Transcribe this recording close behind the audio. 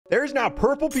There's now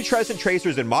purple putrescent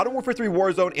tracers in Modern Warfare 3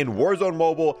 Warzone in Warzone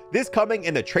Mobile. This coming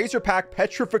in the Tracer Pack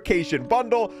Putrefaction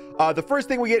bundle. The first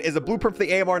thing we get is a blueprint for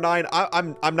the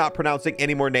AMR9. I'm not pronouncing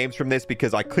any more names from this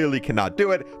because I clearly cannot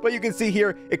do it. But you can see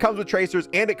here, it comes with tracers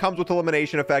and it comes with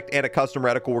elimination effect and a custom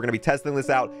reticle. We're going to be testing this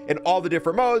out in all the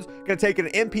different modes. Going to take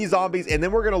it in MP zombies and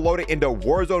then we're going to load it into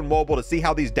Warzone Mobile to see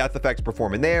how these death effects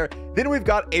perform in there. Then we've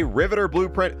got a Riveter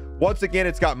blueprint. Once again,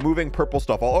 it's got moving purple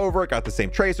stuff all over it, got the same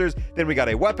tracers. Then we got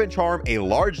a weapon charm, a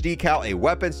large decal, a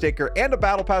weapon sticker, and a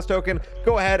battle pass token.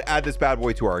 Go ahead, add this bad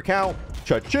boy to our account.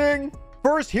 Cha-ching!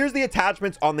 First, here's the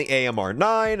attachments on the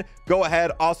AMR9. Go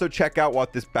ahead, also check out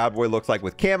what this bad boy looks like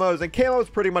with camos, and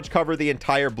camos pretty much cover the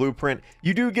entire blueprint.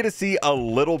 You do get to see a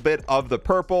little bit of the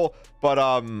purple, but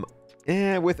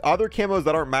with other camos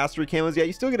that aren't mastery camos, yeah,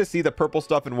 you still get to see the purple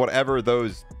stuff and whatever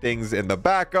those things in the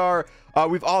back are.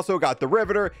 We've also got the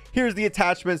Riveter. Here's the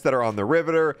attachments that are on the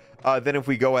Riveter. Then if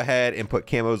we go ahead and put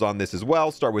camos on this as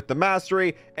well, start with the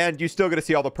mastery, and you still get to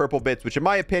see all the purple bits, which in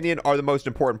my opinion are the most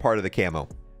important part of the camo.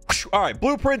 All right,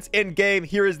 blueprints in game.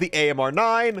 Here is the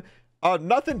AMR9.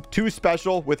 Nothing too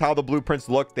special with how the blueprints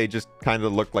look. They just kind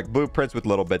of look like blueprints with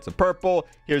little bits of purple.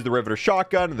 Here's the Riveter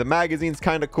shotgun. The magazine's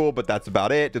kind of cool, but that's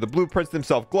about it. Do the blueprints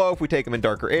themselves glow if we take them in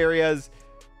darker areas?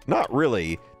 Not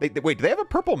really. Wait, do they have a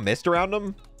purple mist around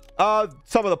them?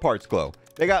 Some of the parts glow.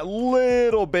 They got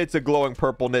little bits of glowing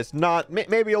purpleness.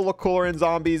 Maybe it'll look cooler in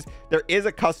zombies. There is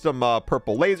a custom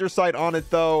purple laser sight on it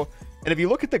though. And if you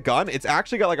look at the gun, it's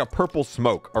actually got like a purple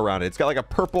smoke around it. It's got like a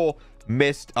purple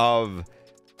mist of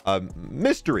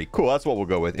mystery. Cool, that's what we'll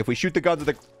go with. If we shoot the guns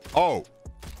at the... Oh.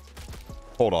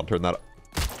 Hold on, turn that up.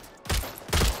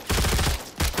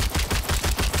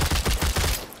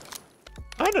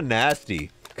 Kind of nasty.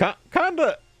 Kind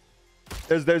of...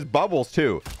 There's bubbles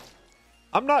too.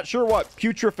 I'm not sure what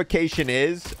putrefaction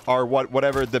is or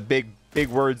whatever the big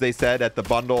words they said at the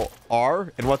bundle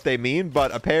are and what they mean,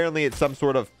 but apparently it's some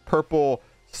sort of purple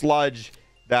sludge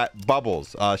that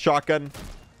bubbles. Shotgun.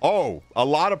 Oh, a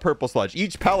lot of purple sludge.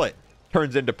 Each pellet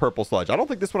turns into purple sludge. I don't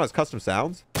think this one has custom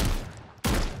sounds.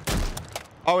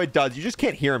 Oh, it does. You just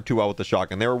can't hear them too well with the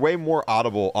shotgun. They were way more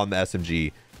audible on the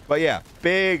SMG. But yeah,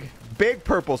 big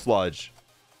purple sludge.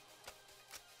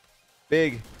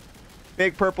 Big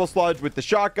purple sludge with the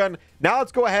shotgun. Now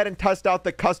let's go ahead and test out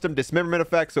the custom dismemberment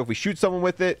effect. So if we shoot someone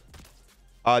with it,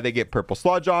 they get purple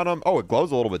sludge on them. Oh, it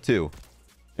glows a little bit too.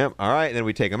 Yep. All right. And then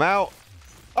we take them out.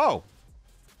 Oh,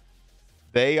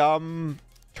 they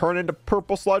turn into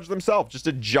purple sludge themselves. Just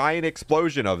a giant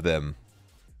explosion of them.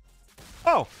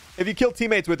 Oh, if you kill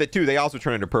teammates with it too, they also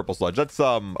turn into purple sludge. That's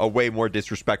a way more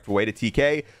disrespectful way to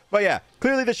TK. But yeah,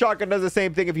 clearly the shotgun does the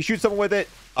same thing. If you shoot someone with it,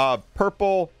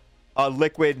 purple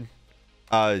liquid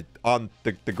on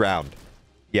the ground.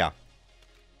 Yeah,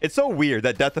 it's so weird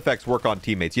that death effects work on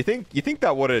teammates. You think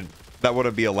that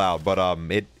wouldn't be allowed, but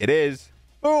it is.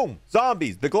 Boom,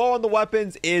 zombies. The glow on the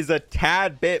weapons is a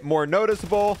tad bit more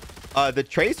noticeable. The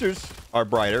tracers are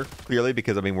brighter, clearly,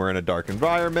 because I mean we're in a dark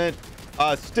environment.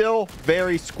 Still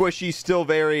very squishy, still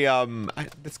very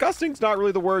disgusting's not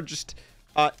really the word, just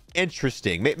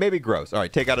interesting, maybe gross. All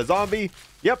right, take out a zombie.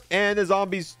 Yep, and the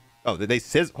zombies. Oh, did they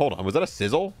sizzle? Hold on, was that a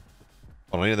sizzle?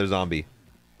 Hold on, I need another zombie.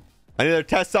 I need another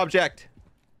test subject.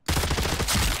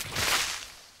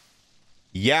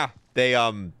 Yeah,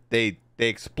 they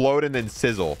explode and then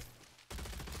sizzle.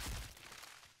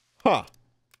 Huh.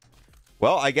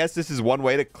 Well, I guess this is one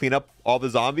way to clean up all the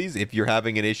zombies if you're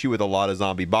having an issue with a lot of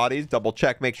zombie bodies. Double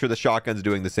check, make sure the shotgun's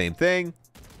doing the same thing.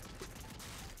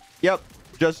 Yep,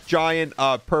 just giant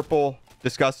purple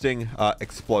disgusting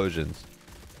explosions.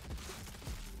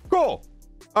 Cool.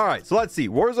 All right, so let's see.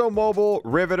 Warzone Mobile,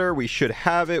 Riveter, we should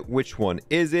have it. Which one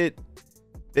is it?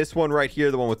 This one right here,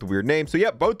 the one with the weird name. So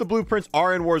yeah, both the blueprints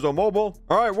are in Warzone Mobile.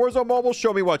 All right, Warzone Mobile,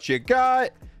 show me what you got.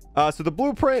 So the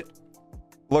blueprint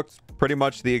looks pretty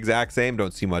much the exact same.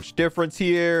 Don't see much difference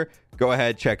here. Go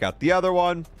ahead, check out the other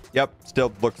one. Yep,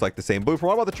 still looks like the same blueprint.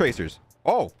 What about the tracers?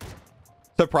 Oh,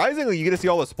 surprisingly, you get to see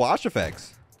all the splash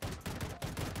effects.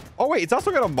 Oh wait, it's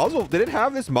also got a muzzle. Did it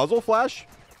have this muzzle flash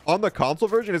on the console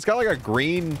version? It's got like a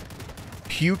green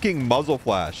puking muzzle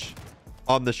flash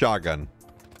on the shotgun.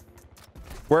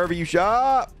 Wherever you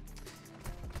shot.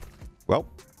 Well,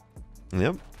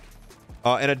 yep.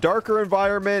 In a darker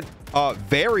environment,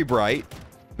 very bright.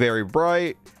 Very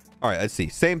bright. All right, let's see.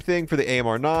 Same thing for the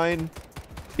AMR9.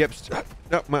 Yep.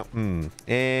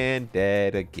 And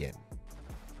dead again.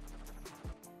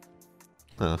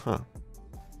 Uh-huh.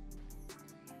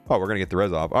 Oh, we're going to get the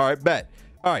res off. All right, bet.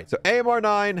 All right, so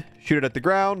AMR9, shoot it at the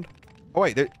ground. Oh,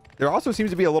 wait. There also seems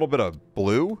to be a little bit of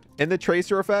blue in the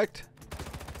tracer effect.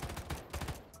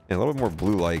 And a little bit more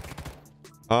blue-like.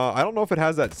 I don't know if it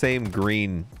has that same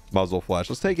green muzzle flash.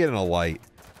 Let's take it in a light.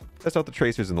 Test out the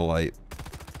tracers in the light.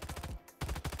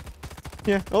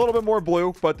 Yeah, a little bit more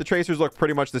blue, but the tracers look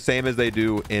pretty much the same as they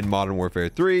do in Modern Warfare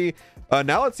 3.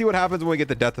 Now let's see what happens when we get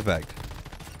the death effect.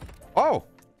 Oh,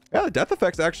 yeah, the death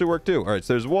effects actually work too. All right,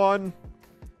 so there's one.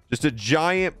 Just a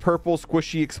giant purple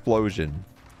squishy explosion.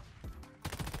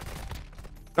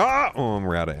 Ah! Oh,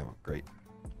 we're out of ammo. Great.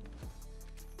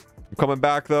 I'm coming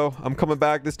back, though. I'm coming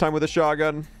back this time with a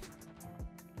shotgun.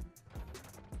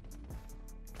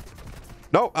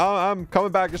 No, I'm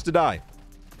coming back just to die.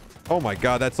 Oh my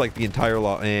god, that's like the entire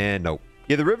lot. And no.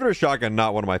 Yeah, the Riveter shotgun,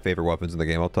 not one of my favorite weapons in the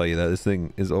game. I'll tell you that. This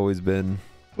thing has always been...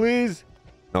 Please.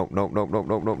 Nope, nope, nope, nope,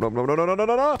 nope, nope, nope, nope, no, no, no, no,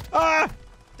 no, no. Ah!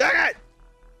 Dang it!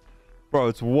 Bro,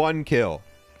 it's one kill.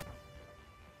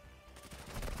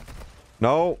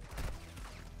 No.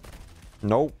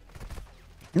 Nope.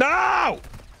 No!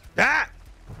 Ah!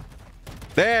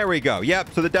 There we go.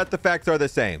 Yep, so the death effects are the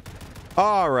same.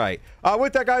 All right.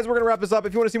 With that, guys, we're going to wrap this up.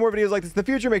 If you want to see more videos like this in the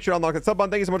future, make sure to unlock that sub button.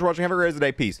 Thank you so much for watching. Have a great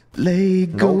day. Peace.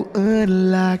 Lego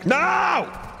unlocked. No!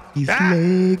 He's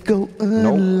Lego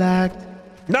unlocked.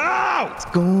 No! It's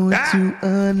going to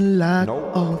unlock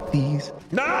all these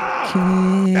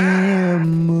cameras.